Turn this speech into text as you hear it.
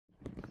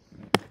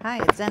Hi,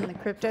 it's Zen the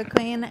Crypto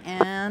Queen,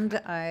 and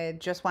I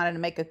just wanted to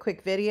make a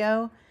quick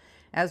video.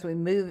 As we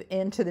move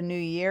into the new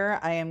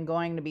year, I am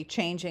going to be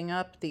changing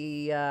up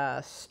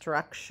the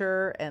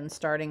structure and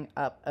starting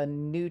up a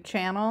new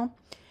channel.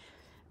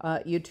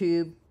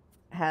 YouTube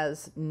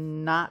has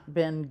not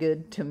been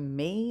good to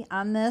me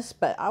on this,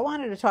 but I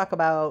wanted to talk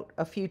about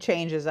a few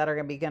changes that are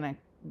going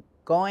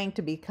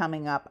to be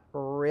coming up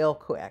real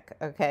quick,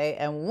 okay?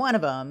 And one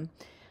of them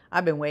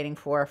I've been waiting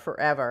for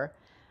forever.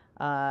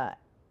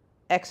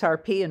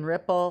 XRP and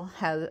Ripple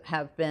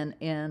have been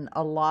in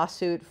a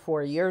lawsuit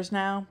for years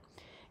now.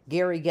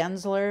 Gary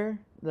Gensler,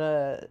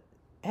 the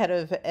head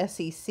of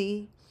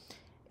SEC,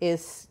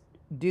 is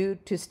due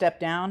to step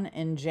down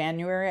in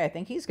January. I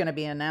think he's going to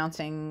be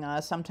announcing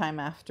sometime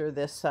after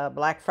this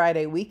Black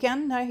Friday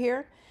weekend, I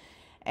hear.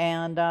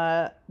 And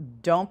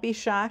don't be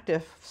shocked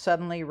if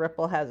suddenly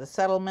Ripple has a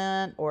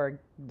settlement or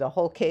the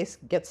whole case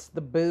gets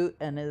the boot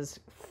and is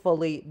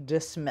fully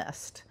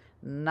dismissed.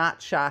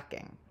 Not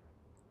shocking.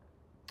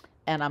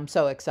 And I'm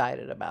so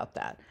excited about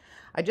that.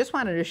 I just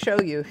wanted to show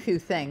you a few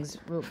things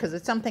because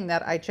it's something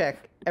that I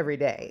check every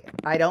day.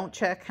 I don't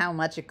check how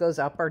much it goes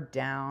up or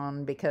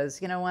down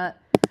because, you know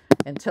what?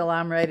 Until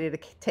I'm ready to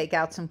take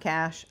out some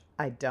cash,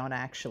 I don't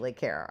actually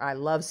care. I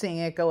love seeing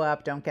it go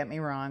up, don't get me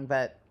wrong,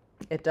 but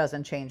it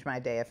doesn't change my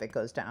day if it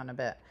goes down a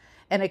bit.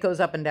 And it goes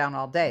up and down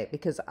all day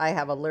because I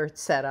have alerts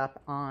set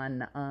up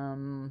on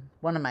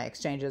one of my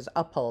exchanges,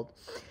 Uphold,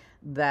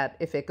 that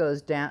if it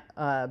goes down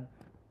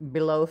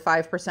below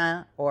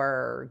 5%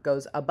 or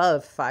goes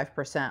above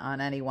 5% on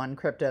any one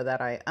crypto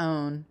that I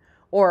own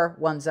or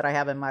ones that I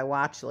have in my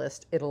watch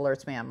list, it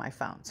alerts me on my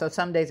phone. So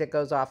some days it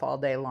goes off all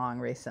day long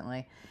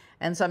recently,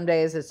 and some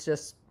days it's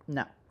just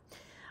no.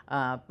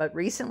 But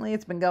recently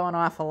it's been going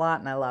off a lot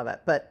and I love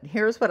it. But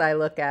here's what I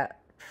look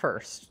at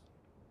first.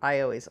 I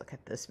always look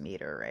at this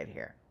meter right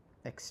here.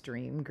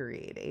 Extreme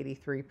greed,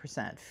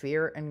 83%,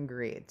 fear and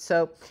greed.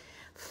 So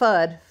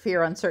FUD,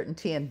 fear,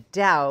 uncertainty, and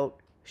doubt,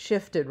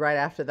 shifted right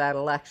after that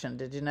election.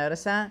 Did you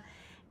notice that?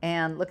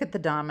 And look at the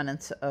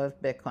dominance of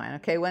Bitcoin.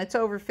 Okay, when it's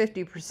over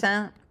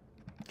 50%,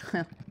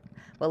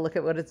 well, look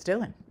at what it's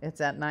doing. It's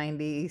at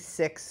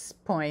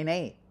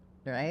 96.8,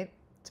 right?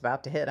 It's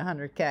about to hit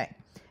 100K.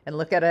 And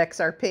look at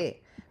XRP.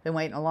 Been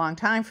waiting a long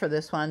time for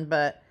this one,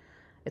 but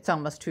it's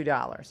almost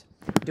 $2.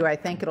 Do I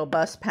think it'll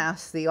bust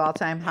past the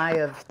all-time high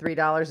of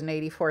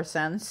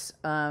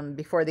 $3.84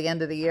 before the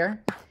end of the year?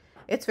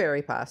 It's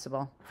very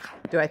possible.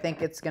 Do I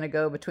think it's going to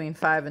go between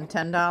 $5 and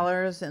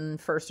 $10 in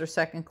first or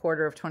second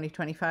quarter of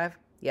 2025?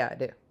 Yeah, I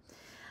do.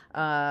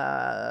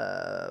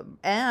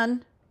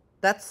 And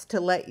that's to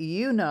let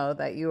you know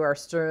that you are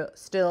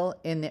still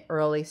in the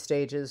early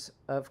stages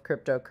of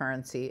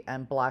cryptocurrency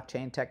and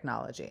blockchain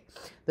technology.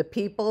 The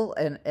people,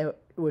 and it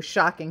was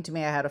shocking to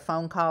me, I had a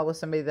phone call with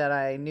somebody that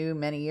I knew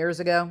many years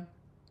ago,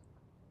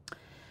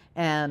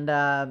 and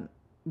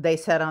they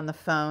said on the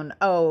phone,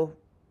 "Oh,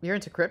 you're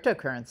into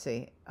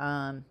cryptocurrency.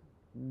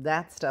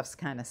 That stuff's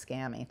kind of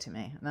scammy to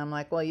me." And I'm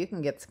like, well, you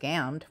can get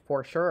scammed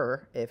for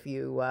sure if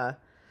you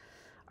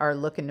are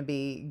looking to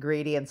be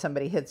greedy and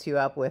somebody hits you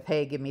up with,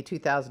 hey, give me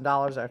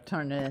 $2,000, I'll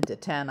turn it into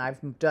 10.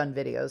 I've done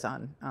videos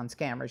on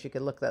scammers. You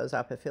could look those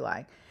up if you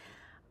like.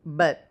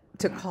 But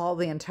to call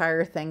the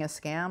entire thing a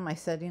scam, I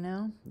said, you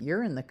know,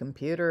 you're in the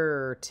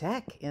computer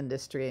tech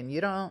industry and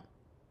you don't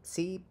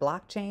see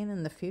blockchain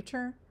in the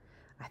future.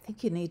 I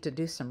think you need to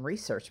do some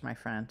research, my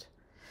friend.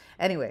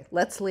 Anyway,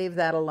 let's leave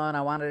that alone.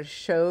 I wanted to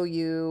show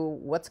you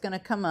what's going to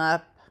come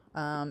up.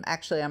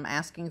 Actually, I'm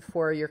asking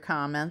for your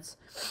comments.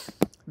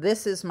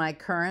 This is my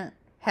current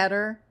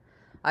header.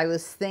 I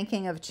was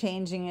thinking of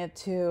changing it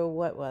to,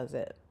 what was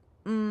it?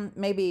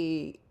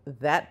 Maybe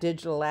That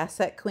Digital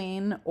Asset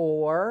Queen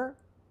or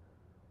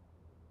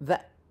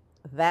that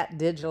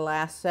Digital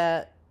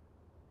Asset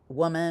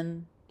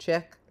Woman,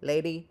 Chick,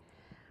 Lady.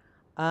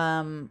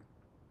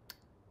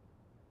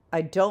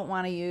 I don't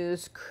want to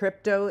use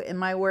crypto in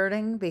my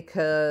wording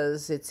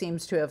because it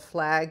seems to have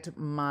flagged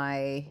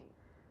my,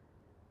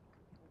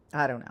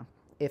 I don't know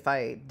if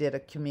I did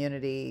a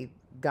community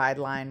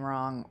guideline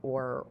wrong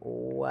or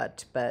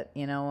what, but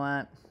you know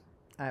what?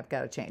 I've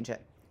got to change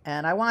it.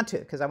 And I want to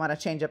because I want to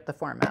change up the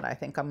format. I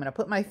think I'm going to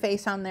put my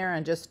face on there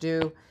and just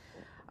do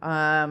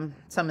some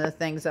of the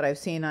things that I've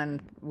seen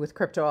with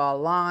crypto all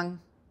along,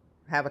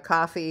 have a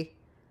coffee,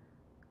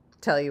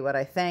 tell you what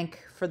I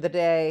think for the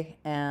day,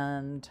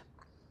 and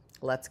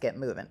let's get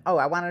moving. Oh,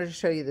 I wanted to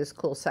show you this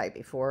cool site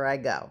before I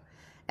go.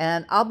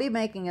 And I'll be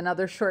making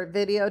another short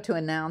video to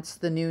announce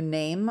the new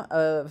name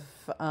of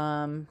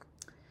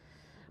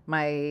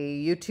my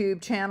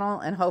YouTube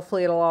channel, and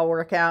hopefully it'll all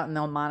work out and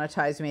they'll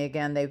monetize me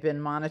again. They've been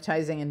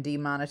monetizing and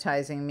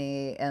demonetizing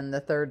me, and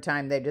the third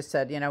time they just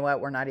said, you know what,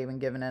 we're not even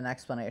giving an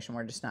explanation.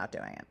 We're just not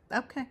doing it.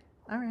 Okay,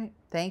 all right.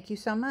 Thank you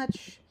so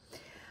much.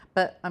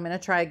 But I'm going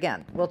to try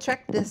again. Well,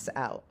 check this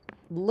out.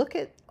 Look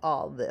at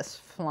all this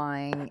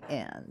flying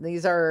in.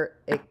 These are,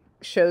 it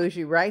shows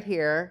you right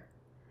here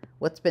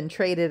what's been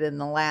traded in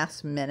the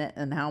last minute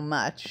and how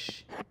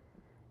much.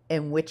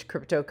 and which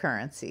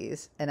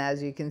cryptocurrencies. And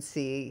as you can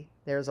see,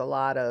 there's a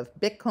lot of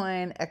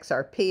Bitcoin,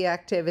 XRP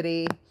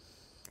activity,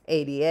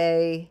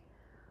 ADA.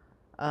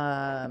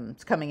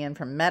 It's coming in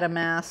from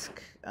MetaMask.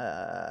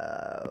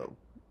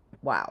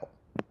 Wow.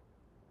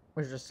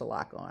 There's just a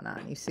lot going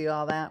on. You see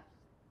all that?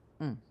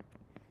 A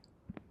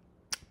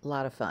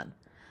lot of fun.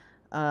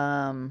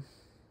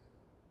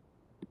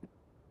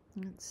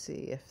 Let's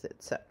see if it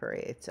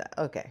separates.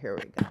 Okay, here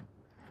we go.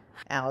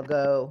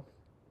 Algo.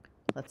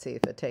 Let's see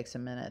if it takes a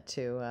minute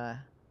to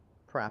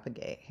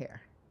propagate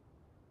here.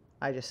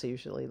 I just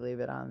usually leave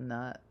it on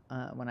the,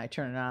 when I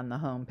turn it on the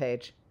home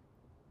page.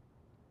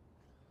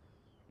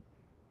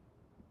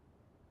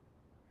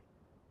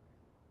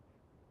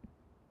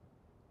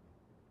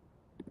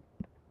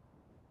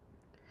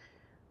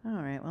 All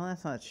right, well,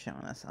 that's not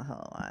showing us a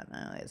whole lot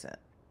now, is it?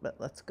 But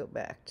let's go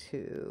back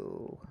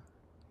to,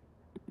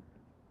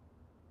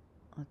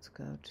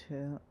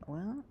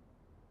 well,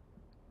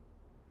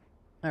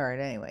 all right,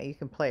 anyway, you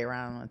can play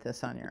around with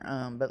this on your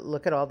own, but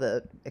look at all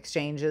the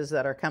exchanges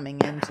that are coming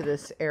into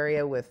this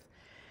area with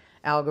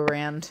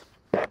Algorand.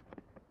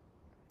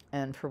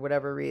 And for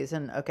whatever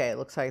reason, okay, it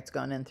looks like it's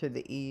going in through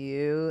the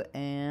EU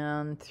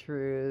and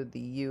through the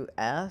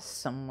US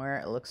somewhere.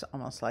 It looks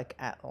almost like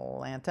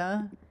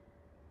Atlanta.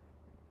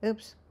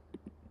 Oops.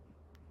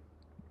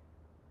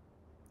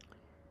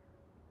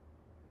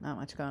 Not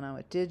much going on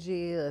with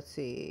Digi. Let's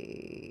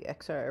see.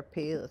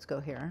 XRP. Let's go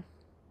here.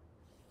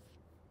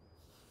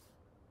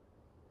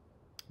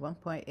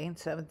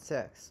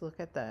 1.876. Look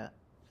at that.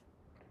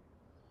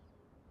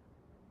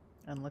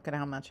 And look at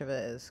how much of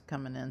it is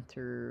coming in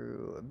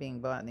through being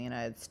bought in the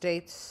United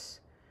States.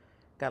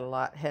 Got a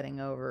lot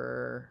heading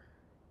over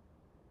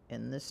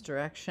in this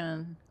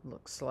direction.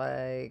 Looks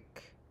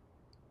like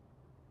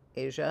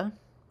Asia.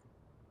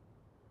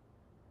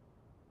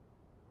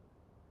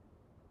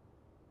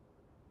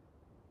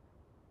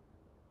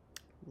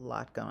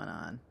 Lot going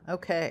on.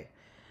 Okay.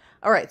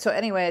 All right. So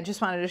anyway, I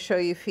just wanted to show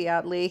you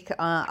Fiat Leak.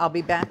 I'll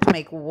be back to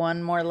make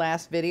one more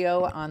last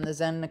video on the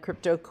Zen the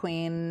Crypto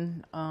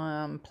Queen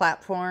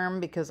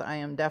platform, because I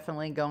am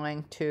definitely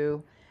going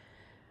to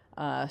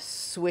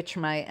switch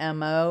my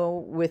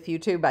MO with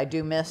YouTube. I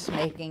do miss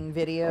making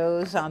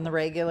videos on the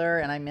regular,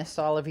 and I miss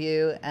all of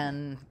you.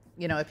 And,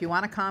 you know, if you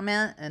want to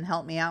comment and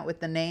help me out with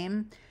the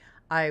name,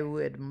 I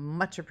would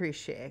much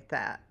appreciate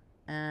that.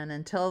 And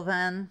until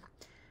then,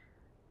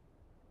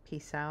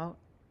 peace out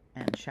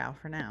and ciao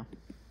for now.